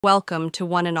Welcome to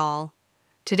one and all.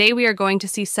 Today we are going to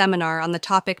see seminar on the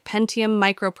topic Pentium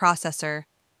microprocessor.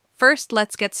 First,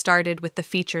 let's get started with the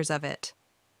features of it.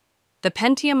 The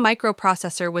Pentium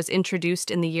microprocessor was introduced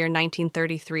in the year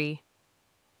 1933.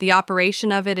 The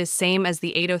operation of it is same as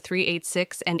the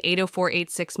 80386 and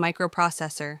 80486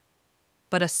 microprocessor,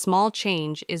 but a small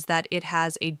change is that it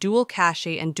has a dual cache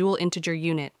and dual integer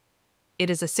unit.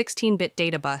 It is a 16-bit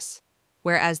data bus,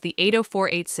 whereas the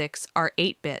 80486 are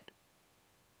 8-bit.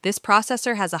 This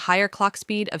processor has a higher clock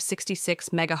speed of 66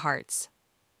 MHz.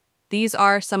 These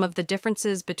are some of the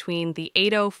differences between the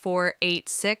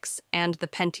 80486 and the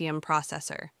Pentium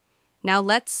processor. Now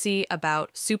let's see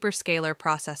about superscalar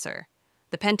processor.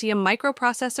 The Pentium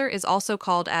microprocessor is also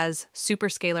called as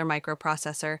superscalar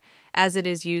microprocessor, as it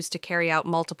is used to carry out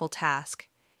multiple tasks.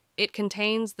 It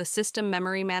contains the System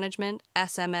Memory Management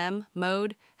 (SMM)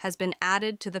 mode has been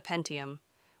added to the Pentium,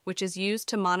 which is used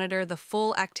to monitor the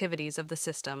full activities of the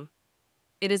system.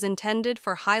 It is intended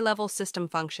for high-level system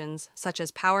functions such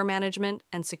as power management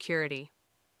and security.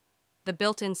 The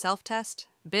built-in self-test,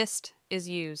 BIST, is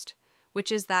used,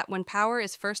 which is that when power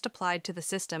is first applied to the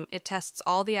system, it tests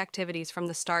all the activities from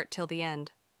the start till the end.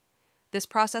 This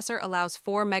processor allows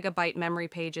 4 MB memory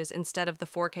pages instead of the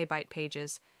 4 KB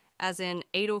pages, as in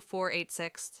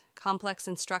 80486 Complex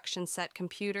Instruction Set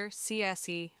Computer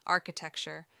 (CSE)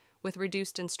 architecture, with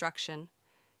reduced instruction.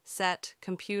 Set,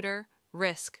 computer,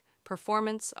 RISC,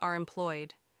 performance are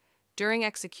employed. During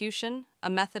execution,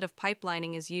 a method of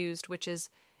pipelining is used, which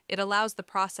is, it allows the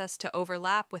process to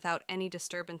overlap without any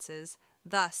disturbances,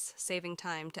 thus saving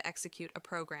time to execute a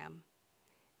program.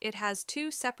 It has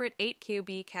two separate 8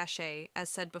 KB cache,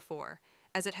 as said before,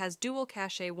 as it has dual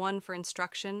cache, one for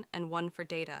instruction and one for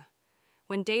data.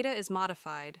 When data is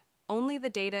modified, only the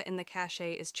data in the cache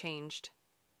is changed.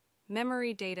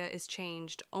 Memory data is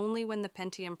changed only when the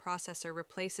Pentium processor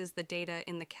replaces the data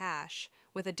in the cache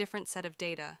with a different set of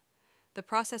data. The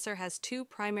processor has two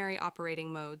primary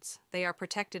operating modes. They are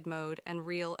protected mode and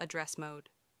real address mode.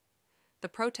 The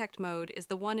protect mode is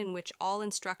the one in which all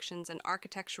instructions and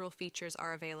architectural features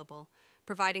are available,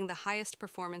 providing the highest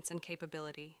performance and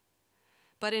capability.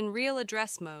 But in real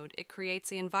address mode, it creates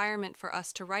the environment for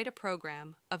us to write a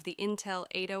program of the Intel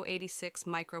 8086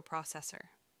 microprocessor.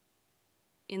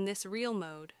 In this real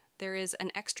mode, there is an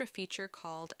extra feature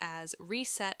called as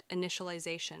reset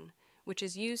initialization, which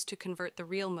is used to convert the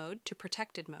real mode to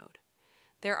protected mode.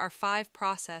 There are 5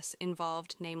 processes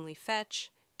involved, namely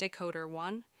fetch, decoder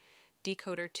 1,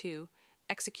 decoder 2,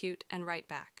 execute, and write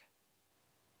back.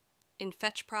 In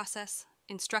fetch process,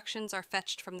 instructions are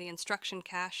fetched from the instruction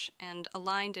cache and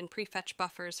aligned in prefetch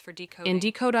buffers for decoding. In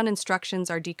decode on, instructions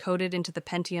are decoded into the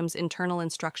Pentium's internal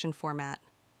instruction format.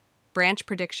 Branch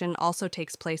prediction also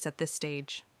takes place at this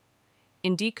stage.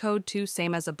 In decode 2,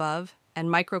 same as above, and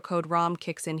microcode ROM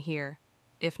kicks in here,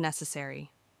 if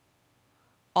necessary.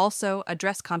 Also,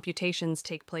 address computations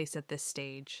take place at this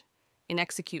stage. In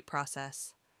execute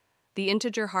process, the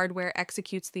integer hardware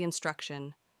executes the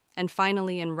instruction, and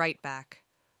finally in write back,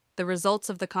 the results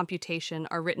of the computation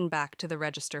are written back to the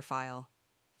register file.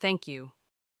 Thank you.